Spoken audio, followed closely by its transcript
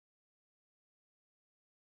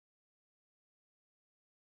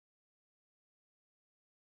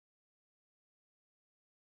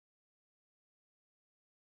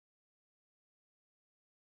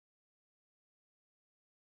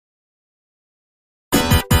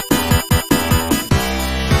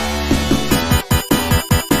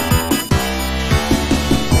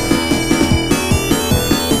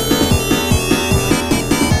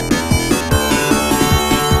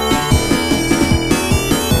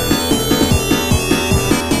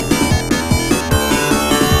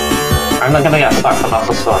I'm not gonna get stuck on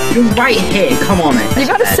the spot. You're right here, come on, man. You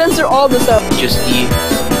gotta censor all this up. Just E.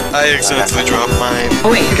 I accidentally dropped mine.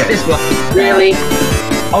 Oh wait, okay. This one. Really?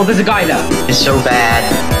 Oh, there's a guy there. It's so bad.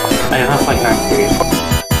 I have like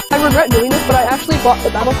 9 I regret doing this, but I actually bought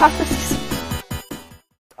the battle passes.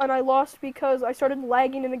 And I lost because I started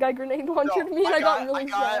lagging and the guy grenade launched me and I got really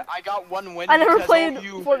sad. I got one win. I never because played all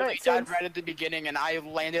you Fortnite really died since. right at the beginning, and I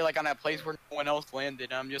landed like on a place where no one else landed.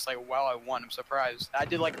 And I'm just like, wow, I won. I'm surprised. I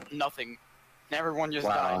did like nothing. And everyone just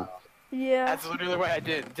died. Yeah. That's literally what I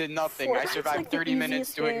did. Did nothing. I Fortnite's survived like the 30 minutes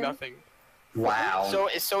easiest doing game. nothing. Wow. So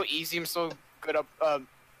it's so easy. I'm so good up.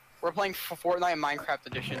 We're playing Fortnite Minecraft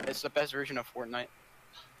Edition. It's the best version of Fortnite.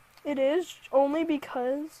 It is only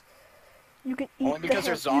because you can eat. Only because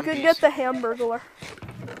there's You can zombies. get the Hamburglar.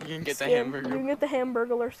 You can get the skin. hamburger. You can get the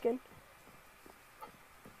Hamburglar skin.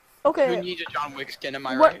 Who Okay. needs a John Wick skin? Am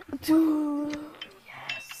I What? right? Dude.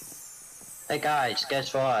 Hey guys,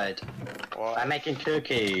 guess what? What? I'm making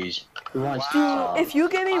cookies. Who wants Wow. If you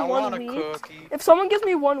give me I one want a wheat, cookie. if someone gives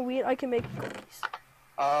me one wheat, I can make cookies.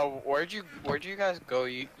 Where'd you guys go?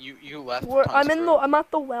 You left. I'm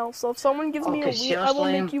at the well, so if someone gives me a Okay, wheat, I will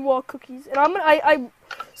seriously? make you all cookies. And I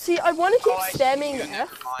see, I want to keep Oh, I see. spamming You F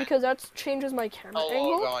never mind. because that changes my camera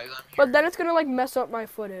Hello angle. guys, I'm here. But then it's gonna like mess up my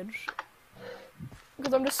footage.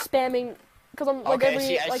 Because I'm just spamming, because I'm like okay, every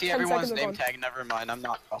see, I like see 10 everyone's seconds name on. tag. Never mind, I'm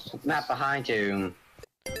not. Not behind you.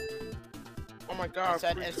 Oh my god.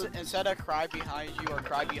 Instead of cry behind you or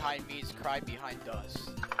cry behind me, it's cry behind us.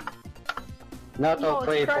 Not No, a it's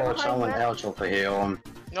free right for behind someone Matt. else over here.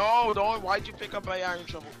 No, don't. Why'd you pick up my iron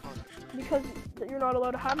shovel? Because you're not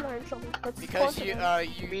allowed to have an iron shovel. That's Because sponsored.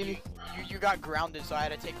 you got grounded, so I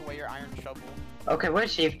had to take away your iron shovel. Okay,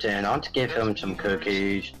 where's Chieftain? I want to give him some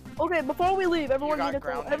cookies. Okay, before we leave, everyone got need to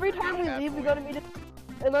grounded every for time we being a bad leave, we boy. gotta meet it.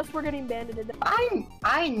 Unless we're getting banded.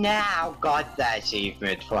 I now got that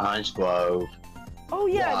achievement for Hunts Grove. Oh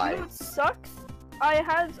yeah, Why? you know what sucks? I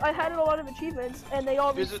had a lot of achievements and they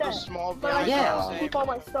all Visit the reset. small But I village. Yeah. can't keep all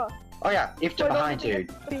my stuff. Oh yeah, if they're So I don't behind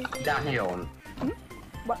you, get- down here.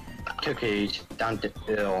 What? Cookies, down the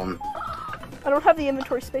hill. I don't have the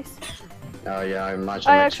inventory space. Oh yeah, I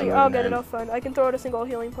imagine. I'll get it. I'll find. I can throw out a single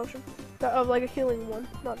healing potion. Of like a healing one,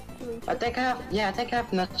 not healing two. I think I have. Yeah, I think I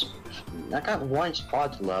have nuts. I got one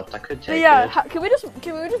spot left. I could But take yeah, it. can we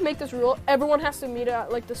just make this rule? Everyone has to meet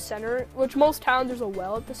at like the center, which most towns there's a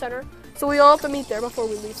well at the center, so we all have to meet there before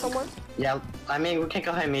we leave somewhere. Yeah, I mean we can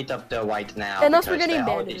go ahead and meet up there right now. Unless we're because getting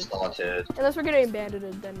they already banded. started. Unless we're getting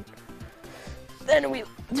banded, then we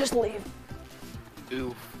just leave.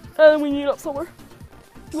 Ooh. And then we meet up somewhere.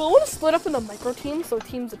 Do I want to split up into micro teams, so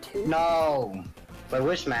teams of 2? No. Wait,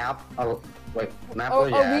 which map? Oh, wait, map Oh, where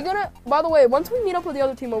you are we at? gonna? By the way, once we meet up with the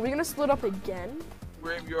other team, are we gonna split up again?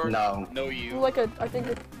 Graveyard. No. No, Do you. like a, I think,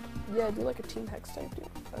 do like a team hex type deal.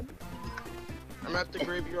 I'm at the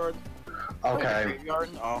graveyard. Okay. Graveyard?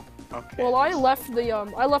 Oh, okay. Well, I left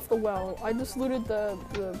the well. I just looted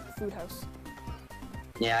the food house.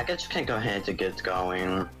 Yeah, I guess we can go ahead and get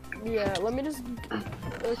going. Yeah, let me just.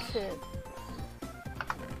 Okay.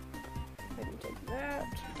 I can take that.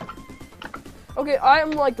 Okay, I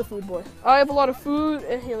am like the food boy. I have a lot of food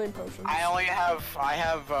and healing potions. I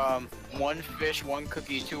have one fish, one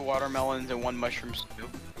cookie, 2 watermelons, and 1 mushroom stew.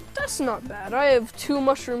 That's not bad. I have 2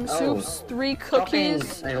 mushroom Oh. soups, 3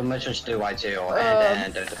 cookies. Little mission stew right too,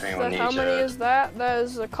 and then if anyone How needs many it. is that? That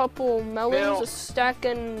is a couple melons, Milk. a stack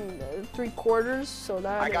and 3/4. So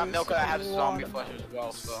that I got is milk that a has lot zombie of flesh as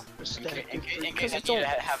well, so in case Because I it's need only to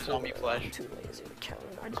have zombie 4, flesh. I'm too lazy to count.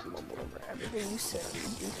 I just mumbled over everything you said.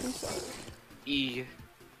 I'm sorry. E.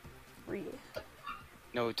 3.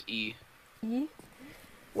 No, it's E. E?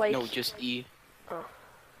 Like. No, just E. Oh.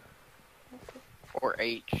 Or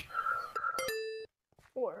H.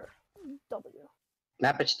 Or W.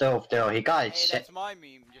 Map is still there. He got it. Hey, that's my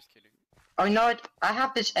meme. Just kidding. Oh, you know what? I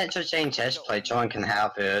have this entertain chest plate, so I can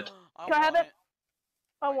have it. Can I have want it?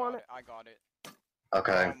 I want it. I got it.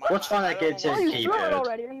 Okay. Oh, Which one I get Oh, to you keep threw it it?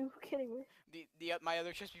 already? Are you kidding me? My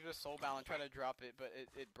other chest piece was soulbound. I tried to drop it, but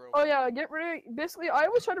it broke. Oh yeah, get rid of. Basically, I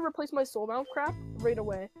always try to replace my soulbound crap right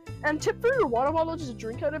away. And tip for your water bottle, just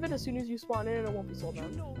drink out of it as soon as you spawn in, and it won't be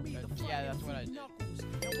soulbound. Yeah, that's what I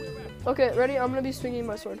did. Okay, ready? I'm gonna be swinging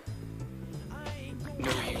my sword.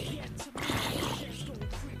 No, you.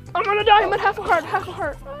 I'm gonna die. I'm at half a heart. Half a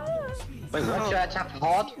heart. Wait, what's your attack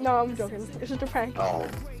hard? No, I'm joking. It's just a prank. Oh.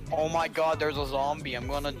 Oh my God, there's a zombie. I'm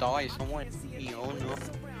gonna die. Someone. Oh no.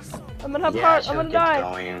 I'm gonna have Yeah, heart. so I'm gonna get die.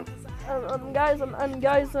 going. Guys, I'm gonna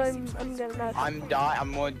die. I'm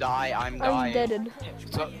gonna die. I'm dying. I'm deaded.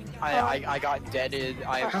 So I got deaded.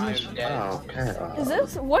 I'm dead. Oh, okay. Is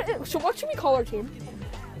this what? So what should we call our team?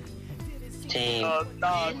 team.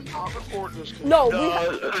 I'm recording this. No, we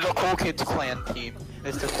No, the Cool Kids Clan team.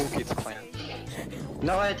 It's the Cool Kids Clan.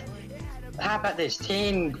 Know what? How about this?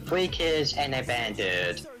 Team 3 kids and a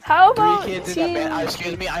bandit. how 3 about kids in that band. team?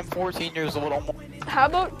 Excuse me, I'm 14 years old. How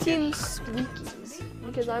about team squeakies?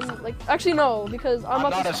 Because I'm like, actually no, because I'm I'm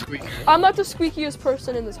not not a the, squeaker. I'm not the squeakiest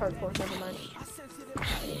person in this hardcore. Never mind.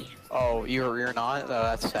 Oh, you're not? Oh,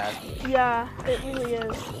 that's sad. Yeah, it really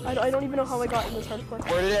is. I don't even know how I got in this hardcore.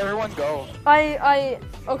 Where did everyone go?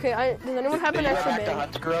 Okay. Does anyone have Did an you go extra back to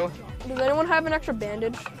bandage? Huntsgrove? Does anyone have an extra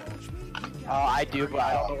bandage? I do, but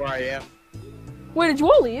I don't know where I am. Wait, did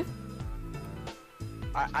you all leave?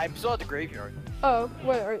 I'm still at the graveyard. Oh,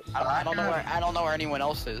 wait, I don't know where anyone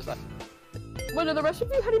else is. wait, are the rest of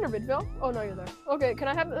you heading to Ridville? Oh no, you're there. Okay, can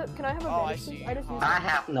I have a Oh, I bandage? see. I just used I it.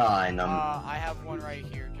 have 9 I have one right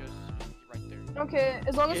here, just right there. Okay,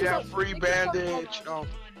 as long as Yeah, it's not free bandage. Oh,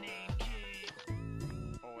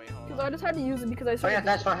 Oh wait, hold because on. I just had to use it because I Oh saw. yeah,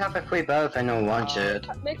 that's what happened if we both and no one wants it.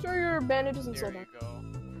 Make sure your bandage isn't There sold you out. go.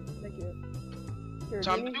 Thank you. Here,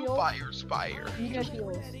 time give to me do heals. fire spire. You get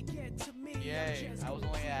heals. Yay! I was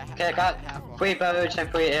only at Okay, I got half of 3 bows and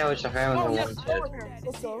 3 arrows if anyone Oh, yes, wants go it. repair.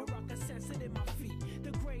 Let's go.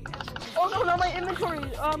 Oh no, not my inventory.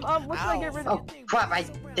 What should I get rid Oh of? crap, I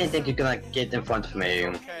didn't think you're gonna get in front of me.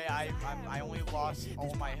 Okay, I only lost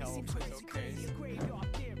all my health. It's okay.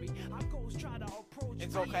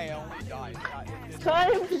 It's okay. I only died.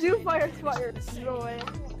 Time to do fire spire. No way.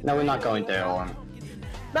 No, we're not going there.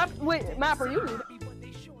 Map, are you muted?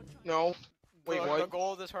 No. Wait, The what?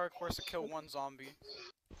 goal of this hardcore is to kill 1 zombie.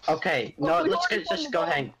 Okay, Oh, no, we let's already just won go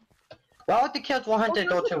the ahead. Well, the killed 100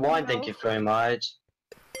 go to 1, thank you very much.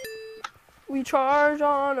 We charge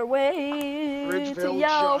on our way to Ridgeville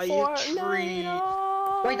yell giant for tree.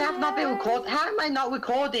 Wait, I've not been recording. How am I not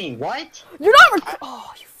recording? What? You're not recording.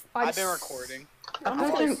 Oh, you. I've been recording. I'm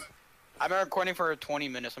recording. I've been recording for 20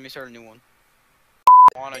 minutes. Let me start a new one.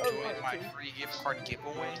 Wanna join my free gift card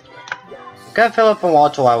giveaway? Go fill up a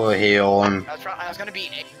water while we're here. That's right. I was gonna be.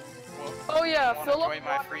 Oh yeah, Wanna Philip. join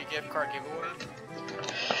my free gift card giveaway?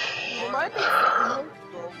 You might be. Oh,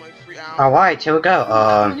 my free ow. Alright, here we go.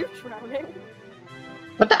 Are you drowning?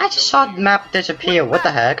 What the? I just saw the map disappear. What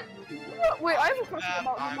the heck? Wait, I have a question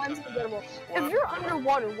about mine's incredible. If you're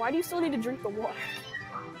underwater, why do you still need to drink the water?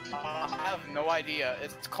 I have no idea.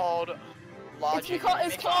 It's called logic. It's It called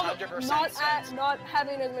makes 100% not sense. not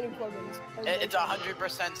having as many plugins. It's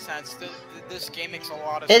 100% sense. This game makes a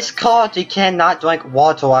lot of It's sense. called you cannot drink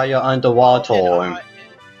water while you're underwater.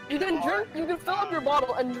 You can drink. You can fill up your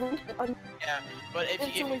bottle and drink it. Yeah, but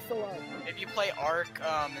Instantly fill up. if you play Ark,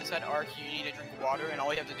 inside Ark, you need to drink water, and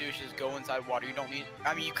all you have to do is just go inside water. You don't need.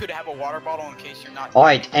 I mean, you could have a water bottle in case you're not.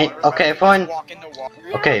 Alright, drinking and water, but okay, you just everyone. walk into water.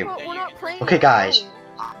 Yeah, Okay. but we're not praying. Okay, guys.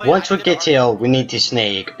 I Once we did get Ark. here, we need to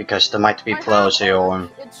sneak because there might be I have pros here.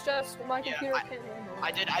 Arc, It's just my Yeah, computer can't handle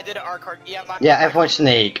it. I did an Ark card. Yeah, Yeah, everyone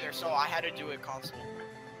sneak. So I had to do it console.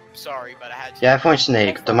 Sorry, but I had to. Yeah, everyone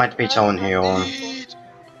sneak. There might be someone here.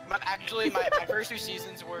 Actually, my first 2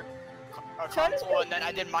 seasons were console, and then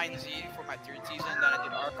I did MineZ for my 3rd season, then I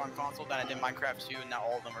did Ark on console, then I did Minecraft 2, and now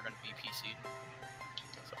all of them are going to be PC.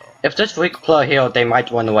 So, If there's weak player here, they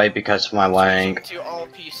might run away because of my rank. to all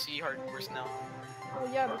PC hardcores now. Oh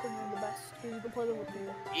yeah, because you're the best. You can play them with me.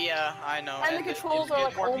 Yeah, I know. And the it controls gives are,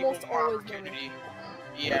 like, more people almost more always opportunity.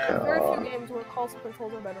 Okay. Yeah, Very few games where console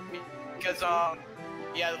controls are better. because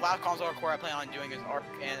yeah, the last console hardcore I plan on doing is Ark,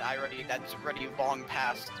 and that's already long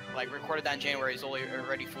past. Like recorded that in January, is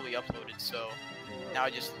already fully uploaded. So now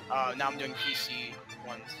now I'm doing PC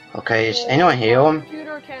ones. Okay, is anyone My here?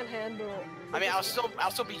 computer can't handle it. I mean, I'll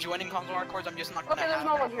still be joining console hardcores. I'm just not gonna Okay, there's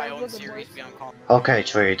no one have here. my own There's a series voice. be on console. Okay,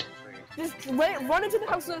 sweet. Just wait, run into the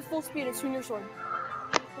house at full speed and swing your sword.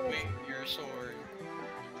 Wait, your sword.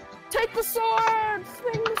 Take the sword!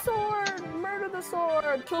 Swing the sword! Murder the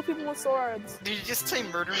sword! Kill people with swords! Did you just say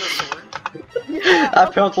murder the sword? Yeah!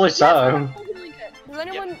 Apparently so. Does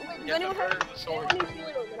anyone, Yep, does yep, anyone have murder the sword. any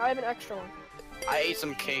healing ointment? I have an extra one. I ate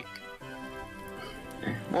some cake.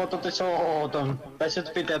 What of the sword? That should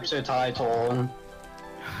be the episode title.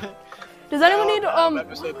 Does anyone need,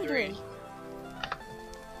 episode what am I 3. doing?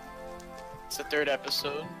 It's the 3rd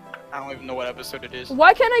episode. I don't even know what episode it is.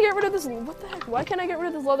 Why can't I get rid of this, what the heck? Why can't I get rid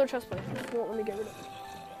of this leather chest plate? It won't let me get rid of it.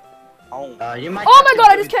 Oh. You might. Oh my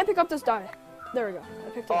god, I just can't pick up this die. There we go. I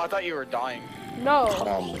picked it Oh, I up. thought you were dying. No.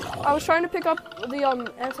 I was trying to pick up the, healing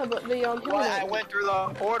What? I ointment. went through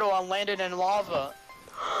the portal and landed in lava.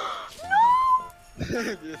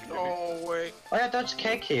 No way. Oh yeah, that's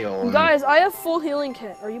cake here. Guys, I have full healing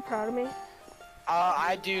kit. Are you proud of me?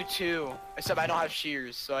 I do too. Except I don't have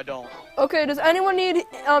shears, so I don't. Okay, does anyone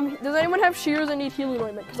have shears and need healing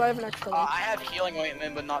ointment? Because I have an extra one. I have healing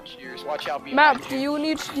ointment, but not shears. Watch out, be Map, do you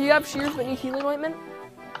have shears but need healing ointment?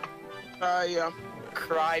 Yeah.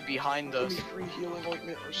 Cry behind Give us. me free healing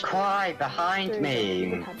ointment or something. Cry behind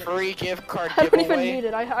me. Free gift card I don't even giveaway. need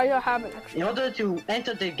it. I have it In actually. order to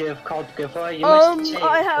enter the gift card giveaway, you must take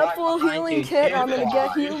I have right full behind healing you kit. to I'm gonna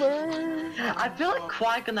get cry. healer. I feel like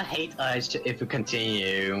Cry gonna hate us if we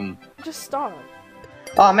continue. Just stop.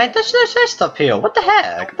 Oh man, there's no chest up here. What the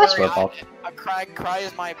heck? Don't That's worry, what. Cry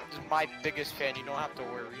is my biggest fan. You don't have to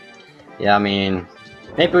worry. Yeah, I mean,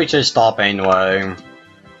 maybe we should stop anyway.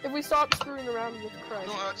 If we stop screwing around with Christ.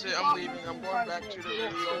 No, that's it. I'm leaving. I'm going back to the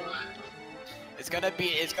video. It's gonna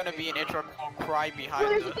be an intro called Cry Well, Behind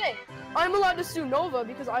here's the Us. thing. I'm allowed to sue Nova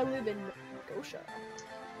because I live in Gosha.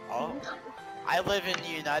 Oh. I live in the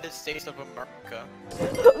United States of America.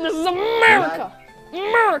 This is America!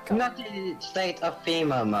 America! Not the state of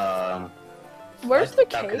FEMA, Where's the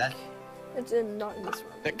Okay, cake? that's- It's not in this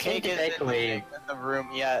room. The cake is in the room.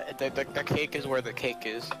 Yeah, the cake is where the cake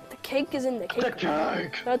is. The cake is in the cake. The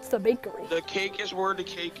cake! That's the bakery. The cake is where the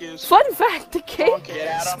cake is. Fun fact, the cake Get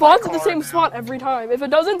out of spawns my at the car same now. spot every time. If it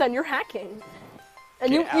doesn't, then you're hacking.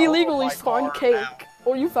 And Get out you of illegally my spawned car cake. now.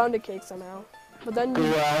 Or you found a cake somehow. But then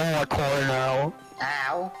you...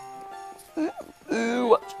 Ow. Ooh,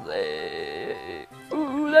 what's that?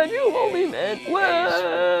 Ooh, that you only meant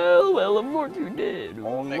well, of course you did. Ooh,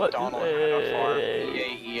 Old what's McDonald had a farm. that?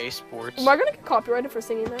 EA Sports. Am I gonna get copyrighted for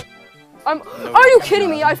singing that? No, Are you kidding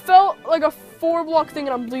me? I felt like a 4-block thing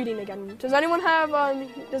and I'm bleeding again. Does anyone have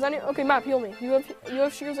okay, Map, heal me. You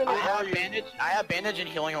have shears and I have bandage and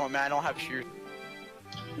healing ointment. I don't have shears.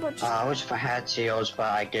 but just, I wish I had shields, but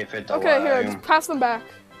I gave it away. okay, here, just pass them back.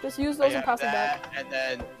 Just use those I and have pass them back. that, and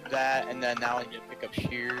then that, and then now I need to pick up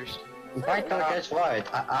shears. Right, guess what?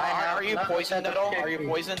 Are you poisoned at all? Are you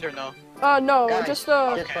poisoned or no? No, Guys, just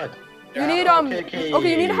guess what? you need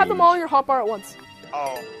okay, you need to have them all in your hotbar at once.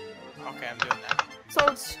 Oh, okay, I'm doing that. So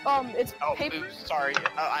it's Oh, paper. oops, sorry,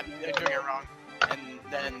 I'm doing it wrong. And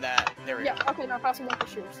then that, there we Yeah, go. okay, now pass them back the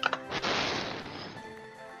shears.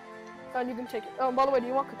 And you can take it. By the way, do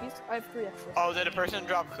you want cookies? I have 3 extra. Oh, did a person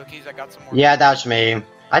drop cookies? I got some more. Yeah, that's me.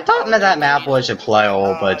 I thought that map was a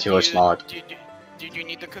playable, but it was not. Did you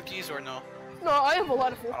need the cookies or no? No, I have a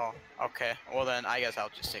lot of food. Oh, okay. Well then, I guess I'll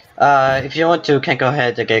just take them. If you want to, can go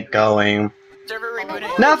ahead to get going. Server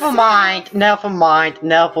rebooting. Never mind, never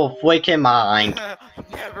freaking mind.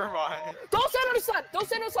 Never mind. Don't stand on the slab! Don't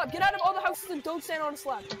stand on the slab! Get out of all the houses and don't stand on the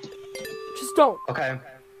slab. Just don't. Okay.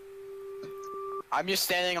 I'm just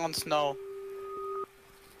standing on snow.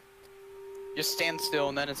 Just stand still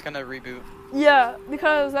and then it's gonna reboot. Yeah,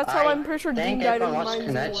 because that's how I'm pretty sure Dean Thank died you in for lost MineZ.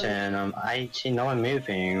 connection. I see no one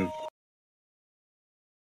moving.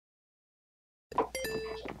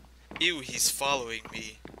 Ew, he's following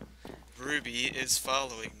me. Ruby is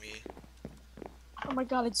following me. Oh my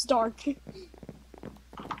god, it's dark.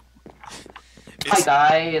 Hi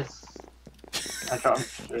guys. I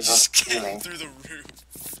dropped Just healing. getting through the roof.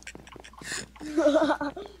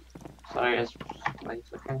 Sorry, is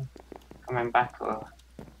later coming back or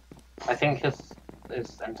I think his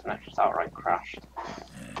internet just outright crashed.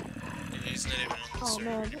 He's not even on the Oh server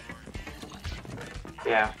man. anymore.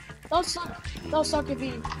 Yeah. That'll suck if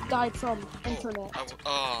he died from internet.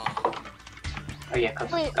 Oh yeah,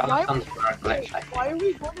 because Wait, why- Skeleton's were a glitch. I Why are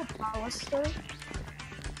we going to Malice though?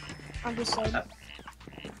 I'm just saying.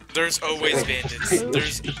 There's always bandits.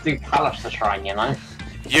 There's, just do Palace the Shrine, you know?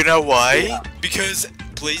 you know why? Yeah. Because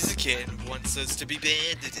Blaziken wants us to be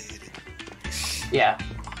bandited. Yeah.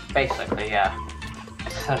 Basically, yeah.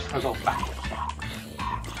 So we'll go back.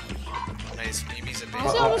 Nice, Mimi's a I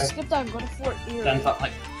bandit. say I'll just skip that and go to Fort Erie. Ends up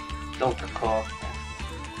like Dogger Core.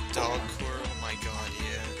 Dog core, oh my god,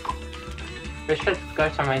 yeah. We should go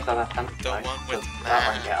to MineZ left hand The side, one with 'cause that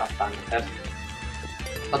man. won't get us banded.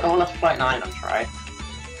 Look at all the floating items, right?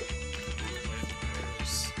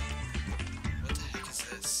 What the heck is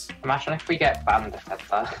this? Imagine if we get banded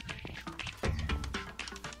there.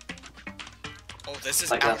 Oh, this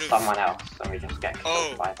is Like out there's of... someone else and we just get killed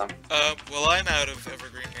Oh. by them. Well, I'm out of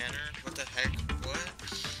Evergreen Manor. What the heck? What?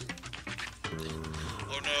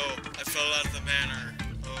 Oh no, I fell out of the manor.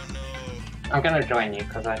 Oh no. I'm gonna join you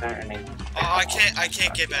because I don't really. Oh, I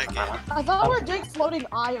can't get back in. I thought we were doing floating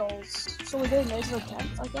aisles, so we're doing MineZ at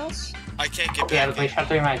 10th, I guess. I can't get Yeah, back we in. should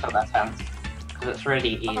do MineZ at that time because it's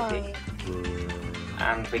really easy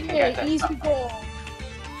and we can Yeah, get this easy stuff. goal.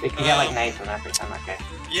 We can get like nades and everything. Okay.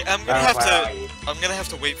 Yeah, I'm Where gonna have are to. you? I'm gonna have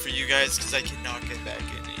to wait for you guys because I cannot get back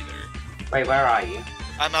in either. Wait, where are you?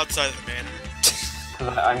 I'm outside of the manor.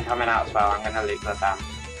 because I'm coming out as well. I'm gonna loot the dam.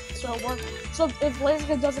 So if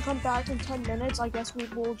Blaziken doesn't come back in 10 minutes, I guess we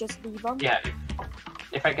will just leave them. Yeah.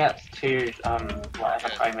 If it gets to whatever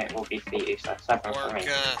time it will be for you, so 7 for me.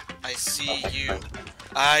 Orca, I see you.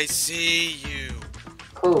 I see you.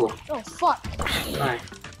 Cool. Oh fuck! Nice.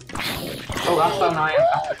 Oh, that's a nice.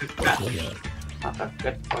 That's a good chest. That's a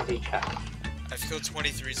good body chest. I've killed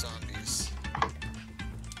 23 zombies.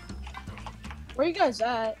 Where you guys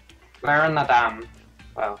at? We're in the dam.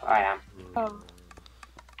 Well, I am. Oh.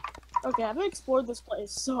 Okay, I haven't explored this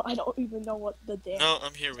place, so I don't even know what the damn. No,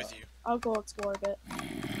 I'm here with you. I'll go explore a bit.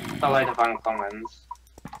 It's a load of uncommons.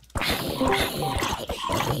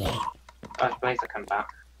 Oh, Blaziken back.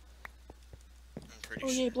 I'm pretty Oh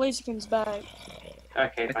sure. yeah, Blaziken's back.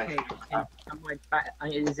 Okay, Okay, Blaziken's back.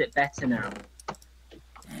 is it better now?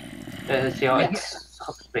 Is your Yes.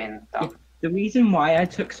 it's been done? The reason why I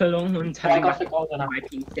took so long on I turning got back the golden on my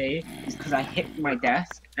PC is because I hit my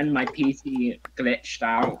desk and my PC glitched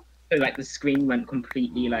out. So like the screen went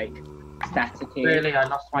completely like staticky. Really, I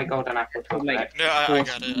lost my golden apple to a Like, glitch. No, I forced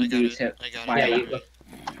got it. me I to got use it. it. I got by Yeah, it. you got,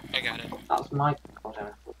 I got it. that's my golden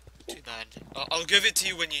apple. Too bad. I'll give it to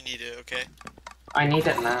you when you need it, okay? I need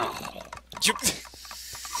it now.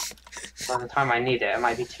 By the time I need it, it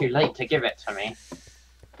might be too late to give it to me.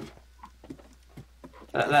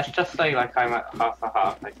 Let's just say like I'm at half a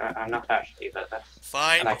heart. Like I'm not actually, but that's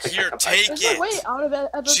Fine, like, here, pick up take Is there a way it! out of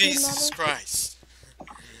it? Jesus Christ.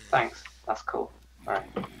 thanks. That's cool. Alright.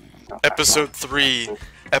 Episode 3.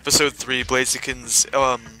 Episode 3, Blaziken's,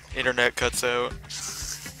 internet cuts out.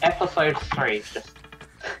 Episode 3.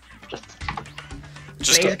 Just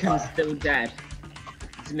Blaziken's still dead.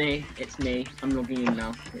 It's me. It's me. I'm logging in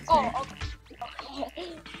now. It's me. Oh,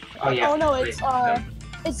 Oh yeah. oh no, please.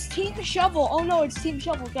 it's Team Shovel. Oh no, it's Team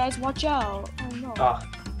Shovel, guys. Watch out. Oh no. Oh,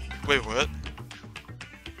 wait, what?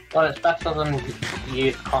 well, it's better than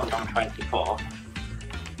use Condom 24.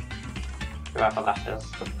 Whoever that is.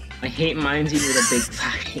 I hate MineZ with a big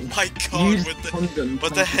fucking. My god, Use what the condom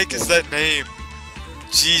what the heck is 24. that name?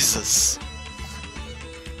 Jesus.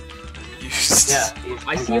 You Yeah. Use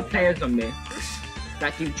I see a Condom. player zombie.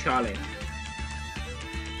 That dude Charlie.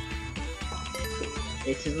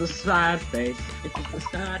 It is the sad face. It is the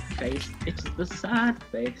sad face. It is the sad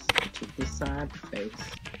face. It is the sad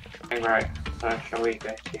face. Right. So shall we go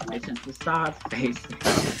to? It is the sad face.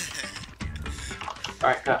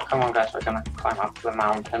 Right. Come on, guys. We're gonna climb up the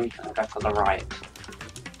mountain and go to the right.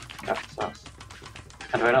 That's us.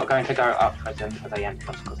 And we're not going to go upwards into the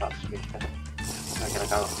entrance because that's stupid. We're gonna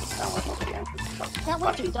go downwards into the entrance. Can't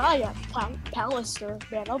wait to die at Pallister.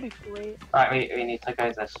 Man, that'll be great. Right, we need to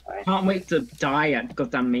go this way. Can't wait to die at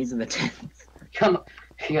goddamn Maze of the 10th.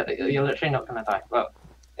 You're literally not gonna die. Well,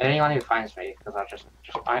 anyone who finds me, because I'm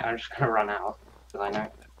just gonna run out because I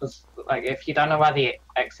know. Cause, like, if you don't know where the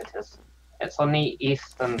exit is, it's on the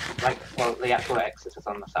eastern, like, well, the actual exit is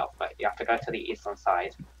on the south, but you have to go to the eastern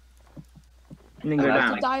side. And then go And that's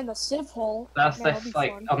down. To die in the sieve hole. That's Man, that'll this, be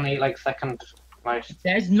like, fun. on the like second most.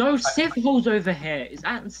 There's no sieve holes over here. Is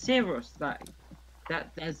that Cirrus? That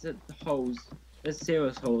there's the holes. There's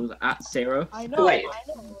Cirrus holes at Cirrus. I know. Wait. I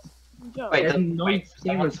know. Joke. Wait, There's no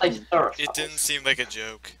someone Cirrus say holes. Cirrus It didn't seem like a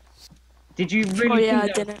joke. Did you really yeah,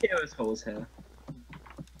 think I there were didn't. Cirrus holes here?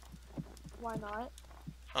 Why not?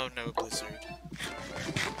 Oh no, Blizzard.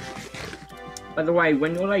 By the way,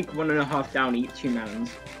 when you're like 1.5 down, eat 2 melons.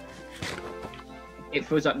 It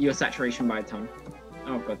fills up your saturation by a ton.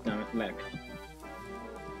 Oh god damn it, leg.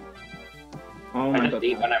 Oh I my just god.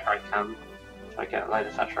 eat whenever I can, so I get a load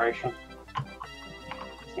of saturation.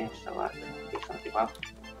 Seems to work decently well.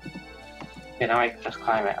 You know, I can just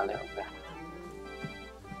climb it a little bit.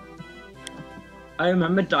 I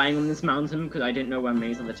remember dying on this mountain because I didn't know where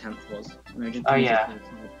Maze of the 10th was. And I just Oh, jumped yeah. into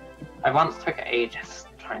it. I once took ages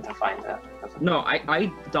trying to find it. No, I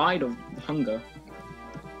died of hunger.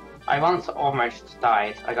 I once almost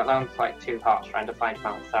died. I got down to like 2 hearts trying to find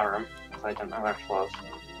Mount Therum because I didn't know where it was.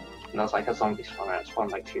 And there was like a zombie spawner and it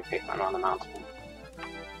spawned like 2 pigmen on the mountain.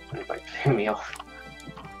 And it like threw me off.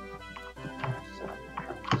 So,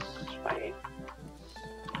 wait.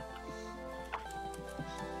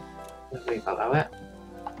 Is we below it?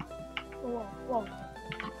 Whoa, whoa.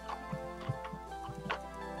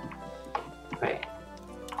 Wait.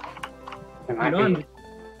 It I might know be.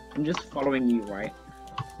 I'm just following you, right?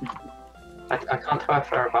 I can't tell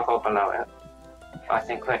if we're above or below it. But I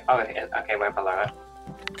think we're. Oh, okay, we're below it.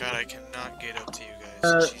 God, I cannot get up to you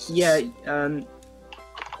guys. Jesus. Yeah,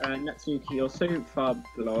 Natsuki, you're so far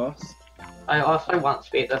below us. I also once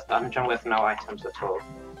beat this dungeon with no items at all.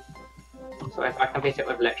 So if I can beat it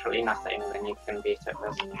with literally nothing, then you can beat it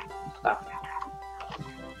with stuff.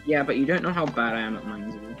 Yeah, but you don't know how bad I am at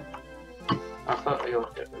MineZ. I thought you were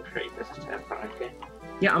pretty good at it, but okay.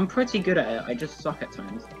 Yeah, I'm pretty good at it. I just suck at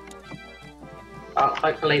times. Well,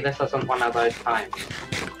 hopefully this isn't one of those times.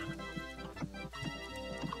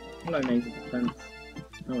 Hello, Native Defense.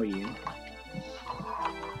 How are you?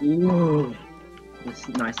 Ooh, this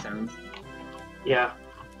is nice sounds. Yeah.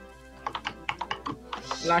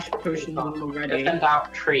 Flash potion already. Defend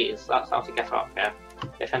out trees. That's how to get up here.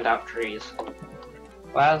 Defend out trees.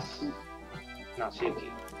 Where's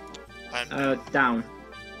Natsuki? I'm Down.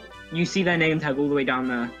 You see their name tag all the way down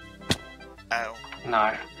there. ow.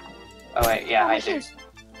 No. Oh wait, yeah, I do.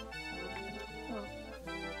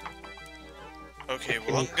 Okay,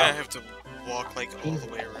 well I'm gonna have to walk like all the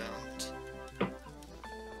way around.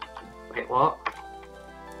 Wait, what?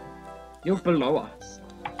 You're below us.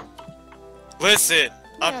 Listen,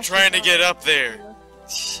 I'm trying to get up there.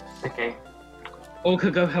 Okay.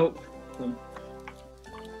 Orca, go help them.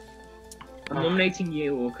 I'm nominating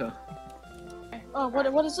you, Orca. Oh,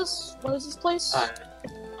 what is this? What is this place?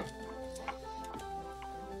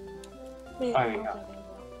 Wait, oh, yeah.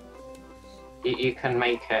 You can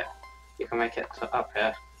make it. You can make it to up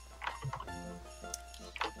here.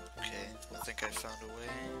 Okay, I think I found a way.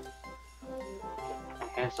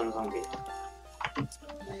 Here's some zombies.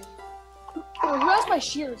 Oh, who has my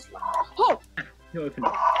shears? Oh! You open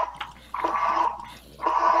it.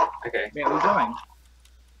 Okay. Wait, are we going?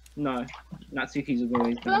 No. Natsuki's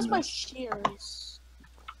always Who has going. my shears?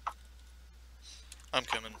 I'm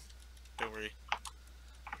coming. Don't worry.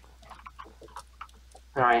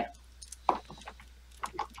 Alright.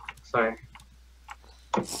 So,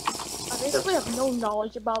 I basically have no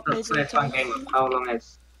knowledge about let's play a fun game of how long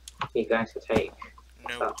is he going to take?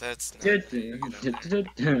 No, that's not.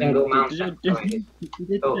 Single mountain.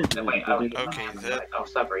 Oh, wait, Okay, that. Oh,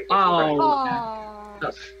 sorry. Oh.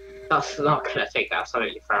 That's not gonna take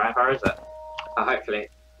absolutely forever, is it? Hopefully.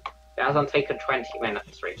 It hasn't taken 20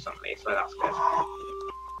 minutes recently, so that's good.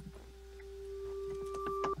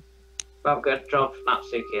 Well, good job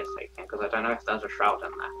Natsuki is taking, because I don't know if there's a shroud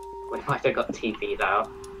in there. We might have got TP'd out.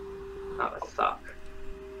 That would suck.